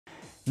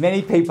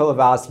Many people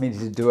have asked me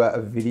to do a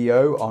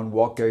video on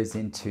what goes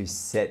into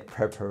set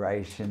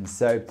preparation.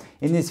 So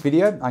in this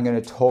video, I'm going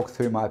to talk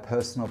through my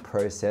personal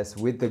process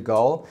with the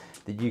goal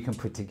that you can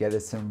put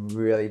together some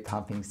really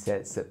pumping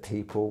sets that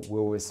people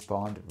will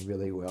respond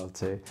really well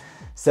to.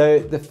 So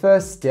the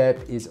first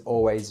step is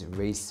always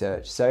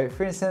research. So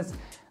for instance,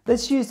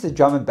 let's use the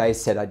drum and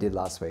bass set I did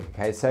last week,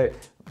 okay? So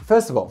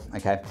first of all,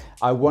 okay,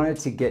 I wanted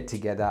to get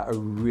together a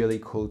really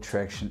cool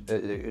collection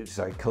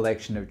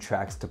of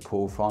tracks to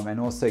pull from and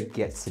also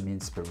get some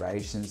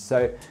inspiration.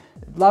 So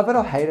love it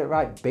or hate it,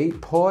 right?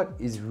 Beatport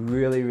is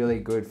really, really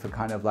good for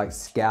kind of like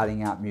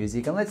scouting out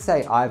music. And let's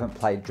say I haven't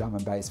played drum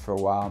and bass for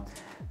a while.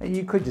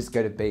 You could just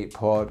go to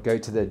Beatport, go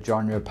to the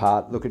genre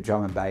part, look at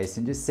drum and bass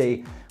and just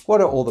see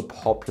what are all the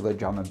popular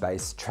drum and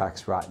bass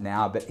tracks right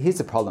now. But here's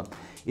the problem.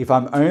 If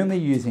I'm only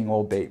using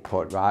all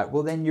Beatport, right,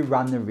 well then you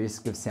run the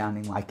risk of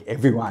sounding like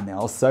everyone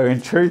else. So in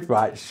truth,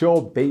 right,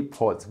 sure,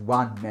 Beatport's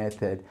one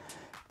method,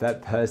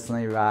 but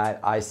personally, right,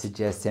 I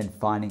suggest then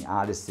finding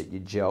artists that you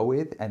gel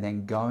with and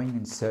then going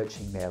and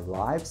searching their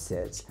live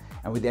sets.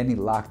 And with any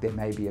luck, there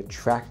may be a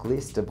track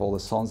list of all the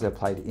songs they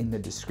played in the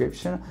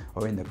description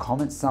or in the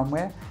comments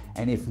somewhere.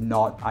 And if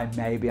not, I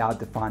may be able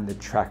to find the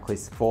track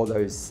list for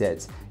those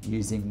sets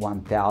using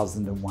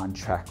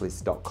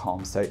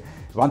 1001tracklist.com. So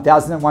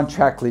 1001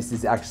 Tracklist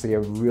is actually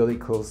a really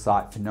cool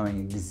site for knowing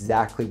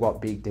exactly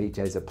what big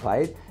DJs have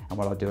played. And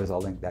what I'll do is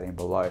I'll link that in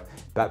below.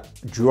 But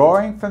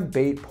drawing from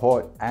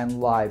Beatport and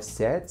live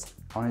sets,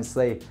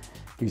 honestly,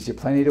 gives you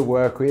plenty to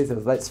work with.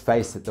 Let's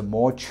face it, the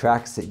more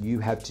tracks that you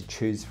have to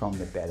choose from,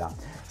 the better.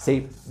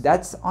 See,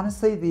 that's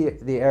honestly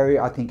the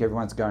area I think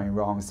everyone's going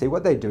wrong. See,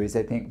 what they do is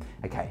they think,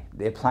 okay,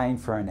 they're playing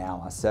for an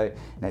hour. So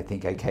they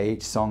think, okay,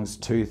 each song's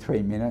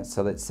 2-3 minutes.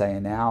 So let's say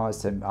an hour.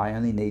 So I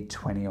only need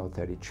 20 or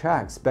 30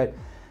 tracks. But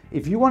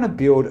if you want to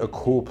build a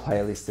cool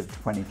playlist of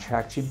 20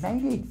 tracks, you may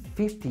need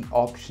 50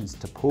 options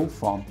to pull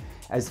from,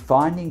 as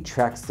finding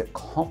tracks that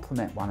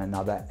complement one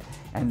another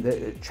and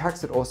the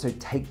tracks that also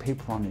take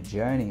people on a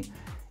journey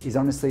is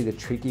honestly the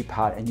tricky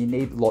part, and you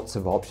need lots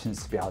of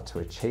options to be able to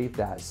achieve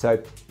that. So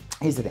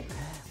here's the thing.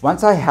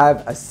 Once I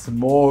have a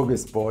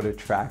smorgasbord of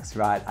tracks,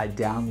 right, I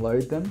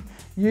download them,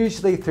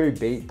 usually through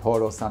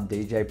Beatport or some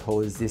DJ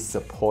pool, as this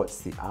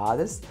supports the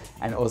artist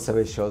and also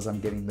ensures I'm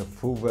getting the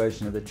full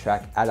version of the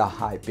track at a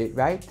high bit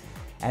rate.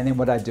 And then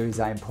what I do is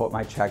I import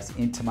my tracks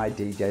into my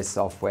DJ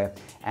software.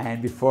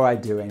 And before I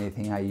do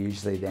anything, I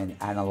usually then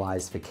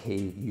analyze for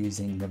key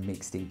using the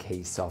Mixed In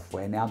Key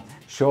software. Now,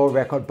 sure,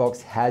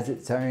 Rekordbox has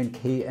its own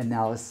key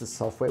analysis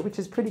software, which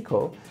is pretty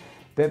cool,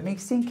 but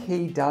Mixed In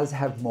Key does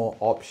have more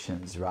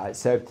options, right?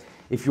 So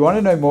if you want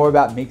to know more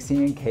about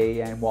Mixing In Key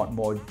and want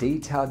more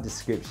detailed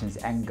descriptions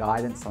and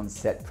guidance on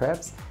set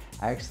preps,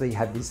 I actually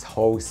have this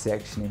whole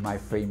section in my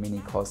free mini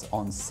course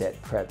on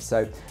set prep.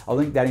 So I'll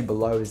link that in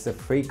below as the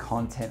free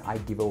content I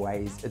give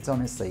away. It's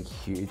honestly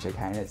huge,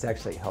 okay? And it's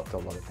actually helped a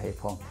lot of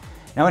people.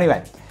 Now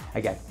anyway,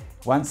 okay,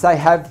 once I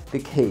have the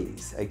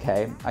keys,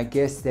 okay, I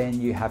guess then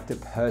you have to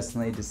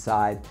personally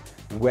decide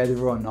whether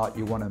or not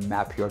you want to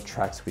map your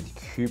tracks with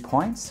cue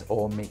points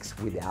or mix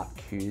without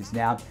cues.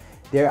 Now,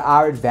 there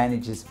are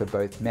advantages for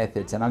both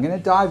methods, and I'm going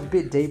to dive a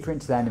bit deeper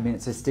into that in a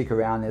minute, so stick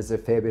around. There's a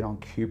fair bit on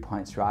cue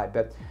points, right?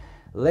 But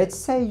let's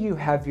say you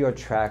have your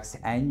tracks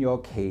and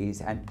your keys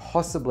and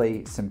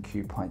possibly some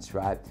cue points,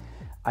 right?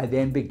 I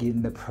then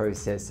begin the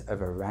process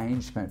of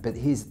arrangement. But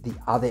here's the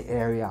other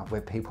area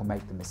where people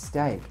make the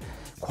mistake.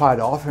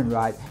 Quite often,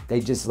 right, they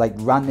just like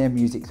run their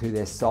music through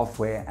their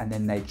software and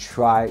then they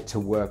try to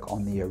work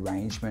on the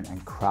arrangement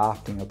and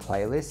crafting a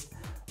playlist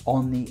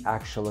on the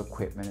actual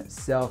equipment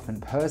itself.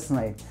 And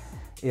personally,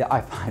 I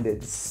find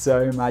it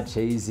so much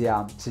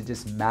easier to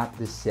just map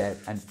the set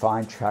and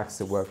find tracks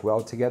that work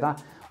well together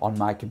on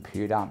my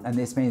computer. And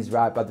this means,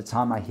 right, by the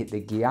time I hit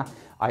the gear,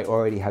 I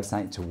already have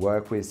something to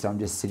work with. So I'm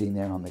just sitting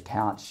there on the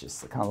couch,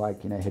 just kind of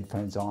like, you know,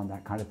 headphones on,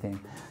 that kind of thing.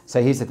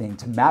 So here's the thing,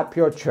 to map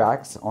your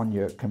tracks on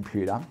your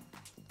computer,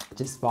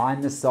 just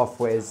find the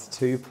software's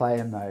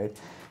 2-player mode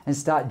and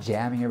start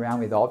jamming around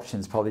with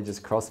options, probably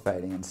just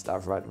crossfading and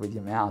stuff, right, with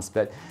your mouse.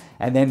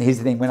 And then here's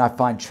the thing, when I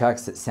find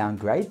tracks that sound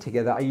great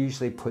together, I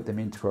usually put them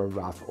into a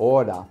rough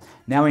order.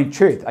 Now in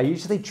truth, I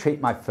usually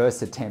treat my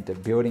first attempt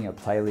at building a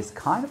playlist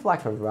kind of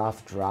like a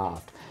rough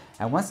draft.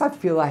 And once I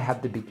feel I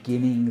have the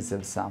beginnings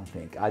of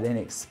something, I then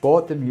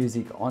export the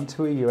music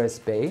onto a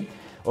USB,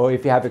 or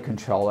if you have a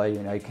controller,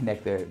 you know,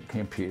 connect the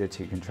computer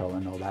to your controller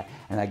and all that.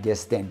 And I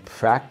guess then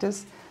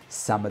practice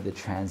some of the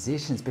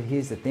transitions. But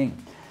here's the thing.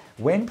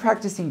 When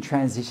practicing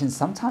transitions,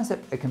 sometimes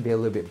it can be a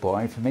little bit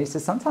boring for me. So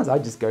sometimes I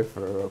just go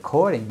for a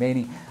recording,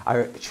 meaning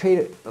I treat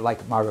it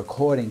like my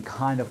recording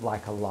kind of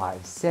like a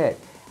live set.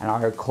 And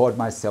I record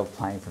myself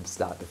playing from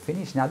start to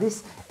finish. Now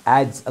this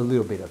adds a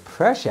little bit of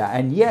pressure.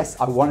 And yes,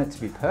 I want it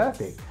to be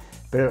perfect,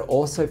 but it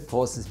also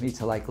forces me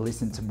to like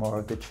listen to more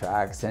of the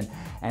tracks.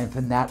 And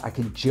from that, I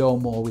can gel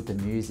more with the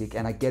music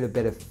and I get a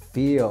better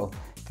feel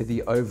for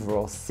the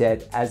overall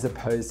set as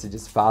opposed to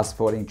just fast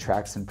forwarding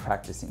tracks and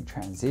practicing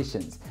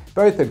transitions.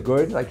 Both are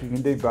good, like you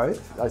can do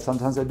both.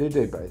 Sometimes I do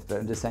both, but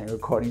I'm just saying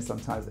recording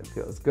sometimes it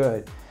feels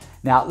good.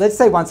 Now, let's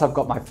say once I've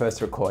got my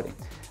first recording,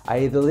 I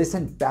either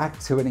listen back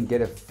to it and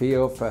get a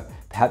feel for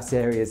perhaps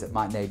areas that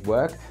might need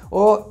work,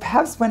 or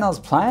perhaps when I was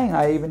playing,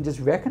 I even just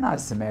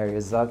recognized some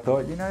areas I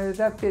thought, you know,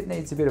 that bit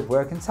needs a bit of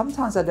work. And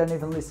sometimes I don't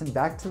even listen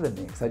back to the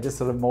mix. I just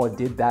sort of more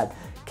did that,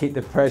 keep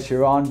the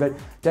pressure on, but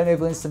don't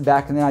even listen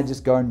back. And then I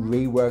just go and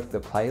rework the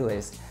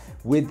playlist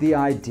with the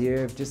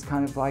idea of just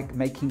kind of like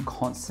making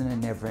constant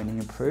and never-ending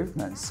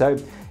improvements. So,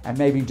 and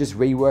maybe just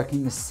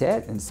reworking the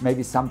set, and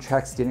maybe some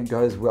tracks didn't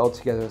go as well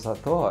together as I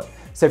thought.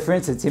 So for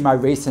instance, in my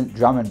recent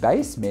drum and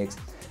bass mix,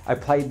 I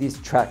played this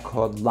track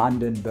called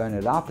London Burn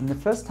It Up, and the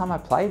first time I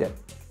played it,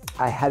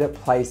 I had it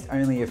placed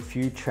only a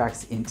few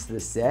tracks into the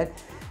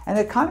set, and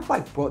it kind of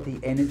like brought the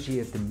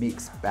energy of the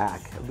mix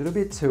back a little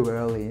bit too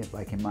early,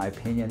 like in my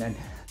opinion. And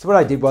so what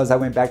I did was I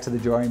went back to the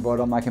drawing board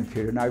on my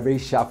computer and I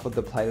reshuffled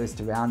the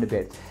playlist around a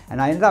bit,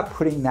 and I ended up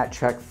putting that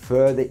track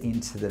further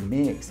into the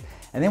mix.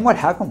 And then what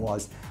happened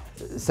was,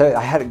 so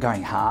I had it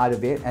going hard a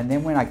bit, and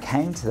then when I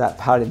came to that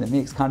part in the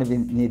mix, kind of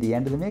near the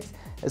end of the mix,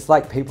 it's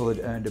like people had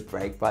earned a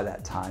break by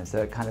that time. So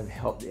it kind of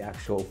helped the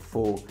actual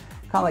full,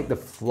 kind of like the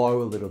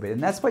flow a little bit.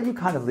 And that's what you're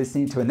kind of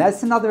listening to. And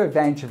that's another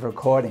advantage of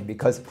recording,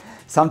 because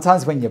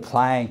sometimes when you're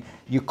playing,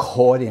 you're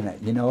caught in it,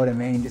 you know what I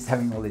mean? Just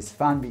having all this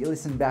fun, but you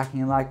listen back and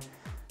you're like,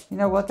 you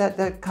know what,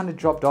 that kind of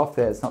dropped off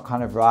there. It's not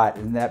kind of right.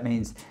 And that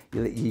means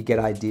you get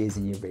ideas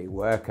and you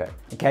rework it.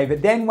 Okay,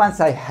 but then once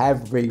I have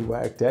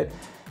reworked it,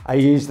 I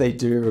usually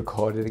do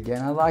record it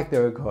again. I like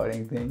the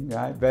recording thing,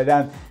 right? But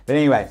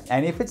anyway,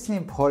 and if it's an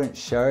important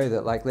show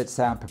that, like, let's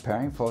say I'm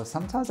preparing for,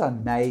 sometimes I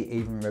may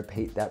even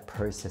repeat that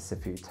process a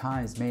few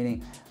times,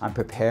 meaning I'm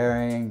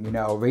preparing, you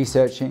know,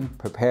 researching,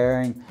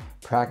 preparing,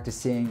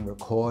 practicing,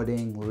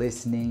 recording,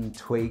 listening,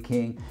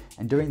 tweaking,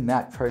 and doing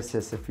that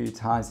process a few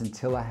times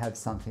until I have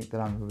something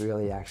that I'm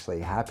really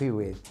actually happy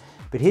with.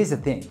 But here's the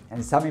thing,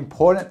 and some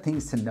important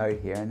things to note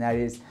here, and that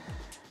is,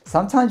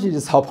 sometimes you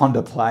just hop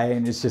onto play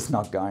and it's just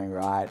not going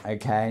right,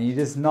 okay? And you're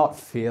just not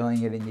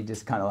feeling it, and you're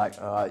just kind of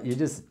like, you're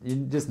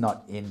just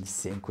not in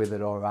sync with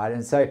it, all right?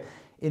 And so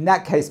in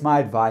that case, my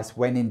advice,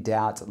 when in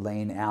doubt,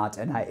 lean out,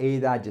 and I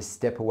either just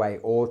step away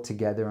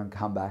altogether and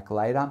come back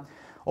later,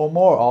 or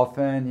more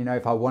often, you know,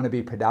 if I want to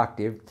be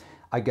productive,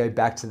 I go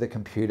back to the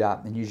computer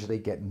and usually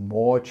get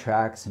more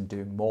tracks and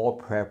do more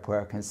prep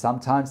work. And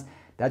sometimes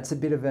that's a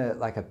bit of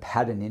a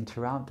pattern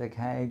interrupt,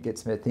 okay? It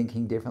gets me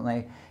thinking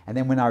differently. And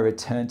then when I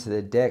return to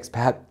the decks,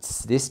 perhaps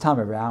this time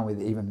around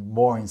with even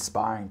more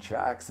inspiring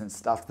tracks and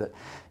stuff that,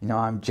 you know,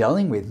 I'm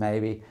gelling with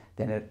maybe,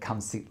 then it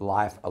comes to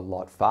life a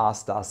lot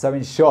faster. So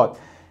in short,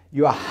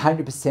 you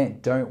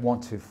 100% don't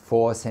want to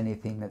force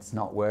anything that's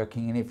not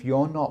working. And if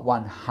you're not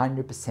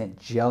 100%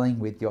 gelling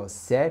with your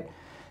set,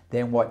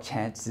 then what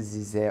chances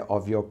is there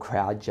of your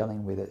crowd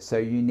gelling with it? So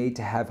you need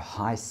to have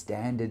high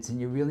standards, and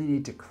you really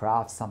need to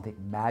craft something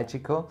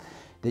magical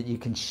that you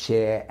can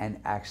share and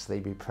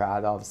actually be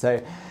proud of.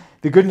 So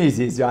the good news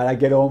is, right, I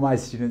get all my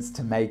students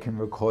to make and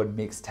record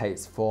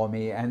mixtapes for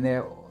me, and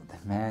they're,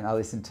 man, I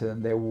listen to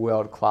them, they're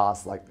world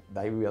class, like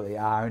they really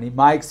are. And in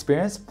my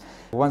experience,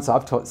 once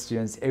I've taught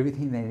students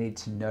everything they need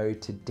to know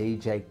to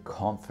DJ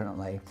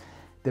confidently,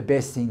 the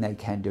best thing they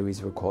can do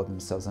is record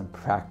themselves and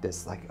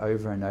practice like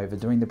over and over,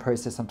 doing the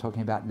process I'm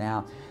talking about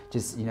now,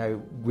 just, you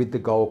know, with the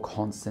goal,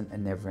 constant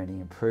and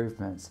never-ending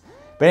improvements.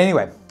 But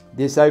anyway,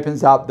 this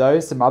opens up though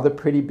some other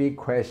pretty big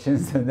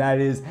questions, and that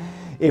is,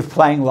 if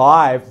playing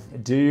live,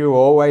 do you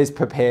always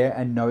prepare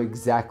and know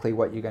exactly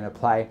what you're going to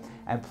play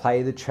and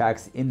play the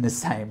tracks in the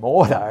same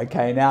order?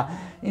 Okay, now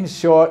in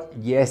short,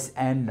 yes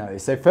and no.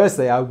 So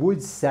firstly, I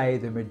would say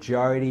the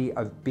majority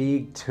of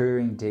big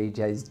touring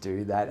DJs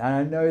do that. And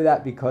I know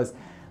that because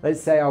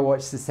let's say I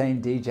watch the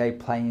same DJ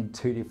play in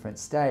 2 different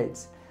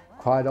states.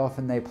 Quite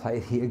often they play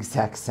the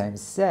exact same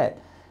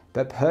set.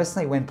 But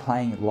personally, when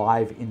playing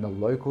live in the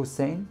local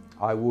scene,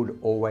 I would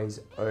always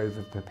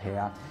over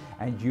prepare,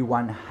 and you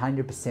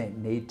 100%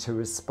 need to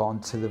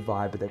respond to the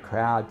vibe of the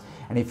crowd.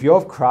 And if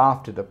you've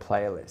crafted a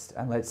playlist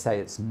and let's say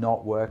it's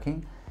not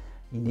working,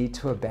 you need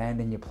to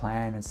abandon your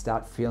plan and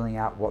start feeling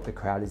out what the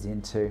crowd is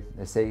into.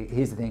 See,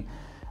 here's the thing,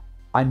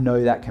 I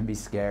know that can be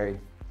scary,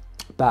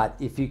 but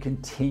if you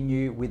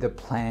continue with a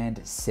planned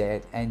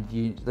set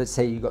and let's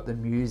say you got the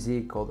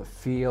music or the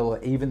feel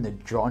or even the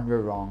genre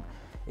wrong,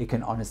 it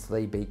can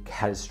honestly be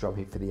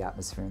catastrophic for the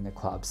atmosphere in the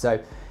club.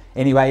 So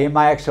anyway, in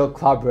my actual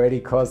Club Ready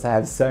course, I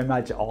have so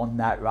much on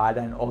that, right?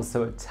 And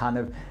also a ton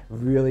of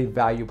really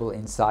valuable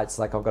insights.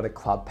 Like I've got a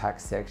club pack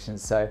section,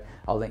 so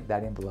I'll link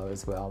that in below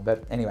as well.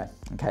 But anyway,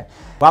 okay.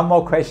 One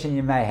more question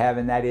you may have,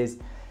 and that is,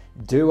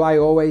 do I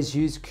always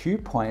use cue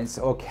points,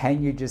 or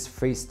can you just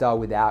freestyle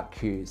without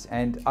cues?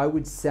 And I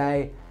would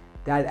say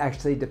that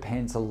actually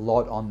depends a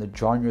lot on the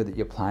genre that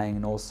you're playing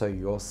and also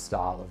your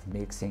style of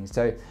mixing.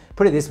 So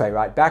put it this way,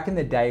 right? Back in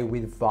the day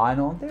with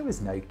vinyl, there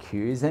was no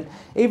cues. And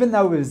even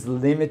though it was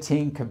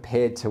limiting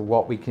compared to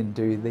what we can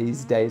do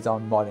these days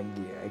on modern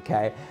gear,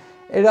 okay?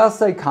 it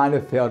also kind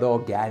of felt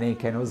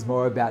organic, and it was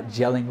more about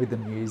gelling with the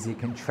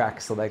music and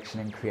track selection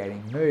and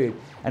creating mood.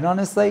 And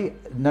honestly,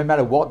 no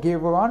matter what gear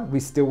we're on, we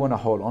still want to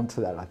hold on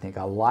to that. I think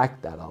I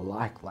like that. I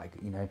like,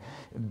 you know,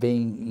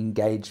 being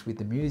engaged with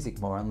the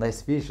music more and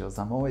less visuals.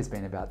 I'm always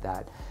been about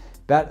that.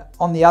 But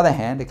on the other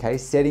hand, okay,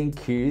 setting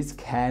cues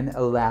can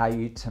allow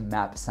you to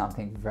map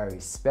something very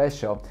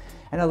special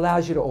and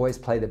allows you to always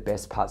play the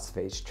best parts of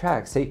each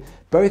track. See,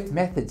 both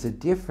methods are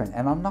different,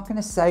 and I'm not going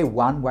to say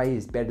one way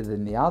is better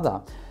than the other,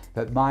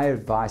 but my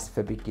advice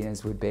for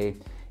beginners would be,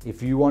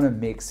 if you want to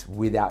mix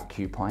without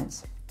cue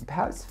points,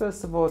 perhaps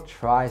first of all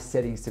try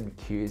setting some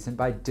cues, and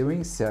by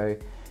doing so,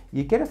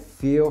 you get a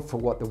feel for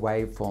what the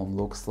waveform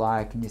looks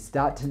like, and you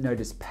start to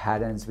notice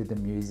patterns with the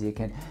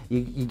music, and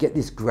you get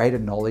this greater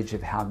knowledge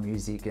of how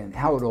music and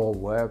how it all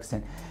works,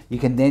 and you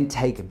can then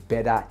take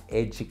better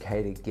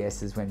educated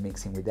guesses when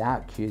mixing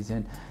without cues,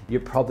 and you're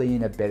probably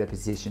in a better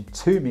position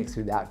to mix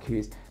without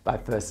cues by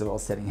first of all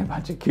setting a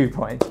bunch of cue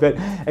points. But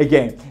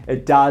again,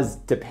 it does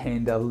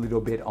depend a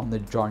little bit on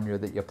the genre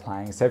that you're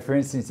playing. So for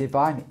instance, if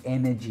I'm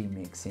energy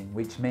mixing,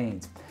 which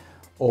means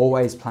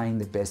always playing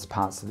the best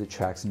parts of the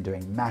tracks and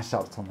doing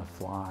mashups on the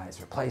flies,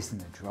 replacing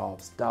the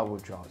drops, double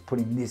drops,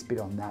 putting this bit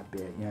on that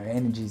bit, you know,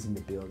 energies in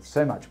the build,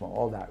 so much more,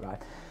 all that,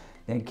 right?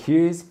 Then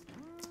cues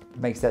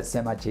makes that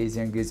so much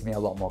easier and gives me a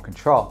lot more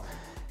control.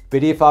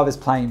 But if I was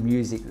playing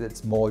music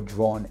that's more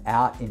drawn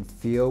out in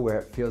feel, where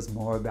it feels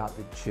more about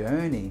the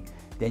journey,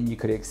 then you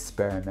could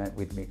experiment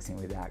with mixing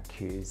without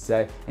cues.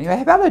 So anyway,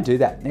 how about I do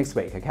that next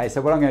week, okay?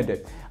 So what I'm gonna do,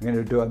 I'm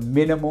gonna do a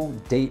minimal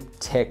deep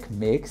tech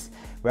mix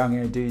where I'm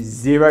gonna do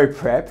 0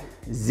 prep,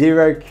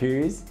 0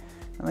 cues,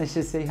 and let's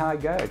just see how I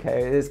go,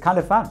 okay? It's kind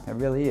of fun, it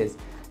really is.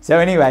 So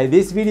anyway,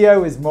 this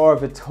video was more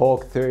of a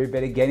talk through,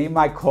 but again, in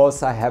my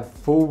course, I have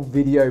full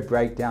video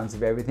breakdowns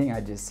of everything I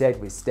just said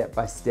with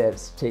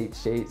step-by-steps, cheat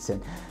sheets,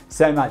 and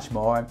so much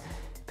more.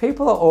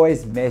 People are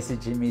always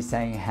messaging me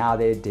saying how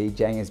their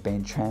DJing has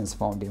been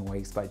transformed in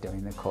weeks by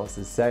doing the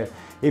courses. So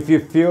if you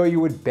feel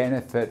you would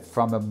benefit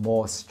from a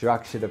more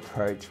structured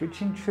approach,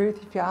 which in truth,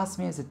 if you ask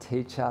me as a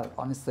teacher,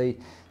 honestly,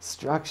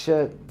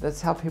 structure,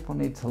 that's how people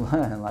need to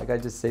learn. Like I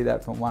just see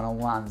that from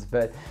one-on-ones.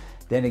 But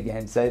then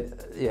again, so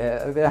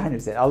yeah,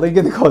 100%. I'll link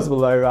in the course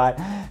below, right?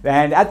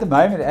 And at the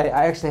moment,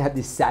 I actually have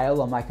this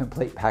sale on my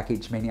complete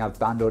package, meaning I've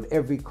bundled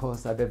every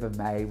course I've ever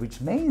made,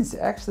 which means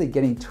actually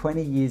getting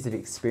 20 years of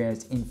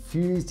experience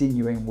infused in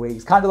you in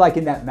weeks, kind of like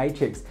in that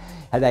Matrix,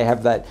 how they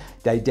have that,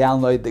 they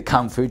download the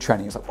Kung Fu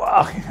training. It's like,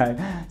 wow, you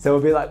know, so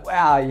it'll be like,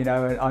 wow, you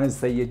know, and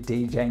honestly, your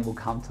DJing will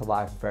come to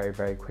life very,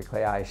 very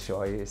quickly, I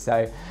assure you.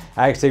 So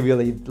I actually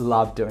really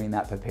love doing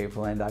that for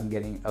people, and I'm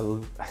getting a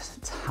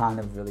ton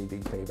of really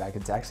big feedback.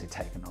 It's actually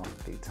taken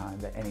off big time,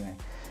 but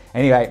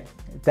anyway,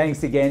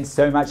 thanks again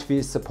so much for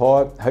your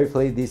support.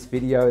 Hopefully this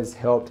video has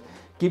helped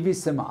give you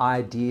some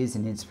ideas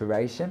and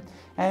inspiration,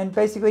 and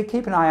basically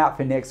keep an eye out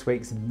for next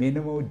week's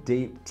minimal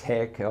deep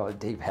tech or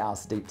deep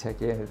house, deep tech,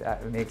 yeah,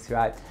 mix,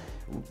 right?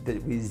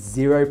 With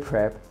 0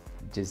 prep,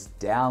 just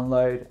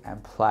download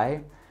and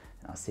play.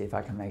 I'll see if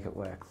I can make it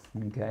work.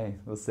 Okay,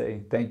 we'll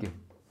see. Thank you.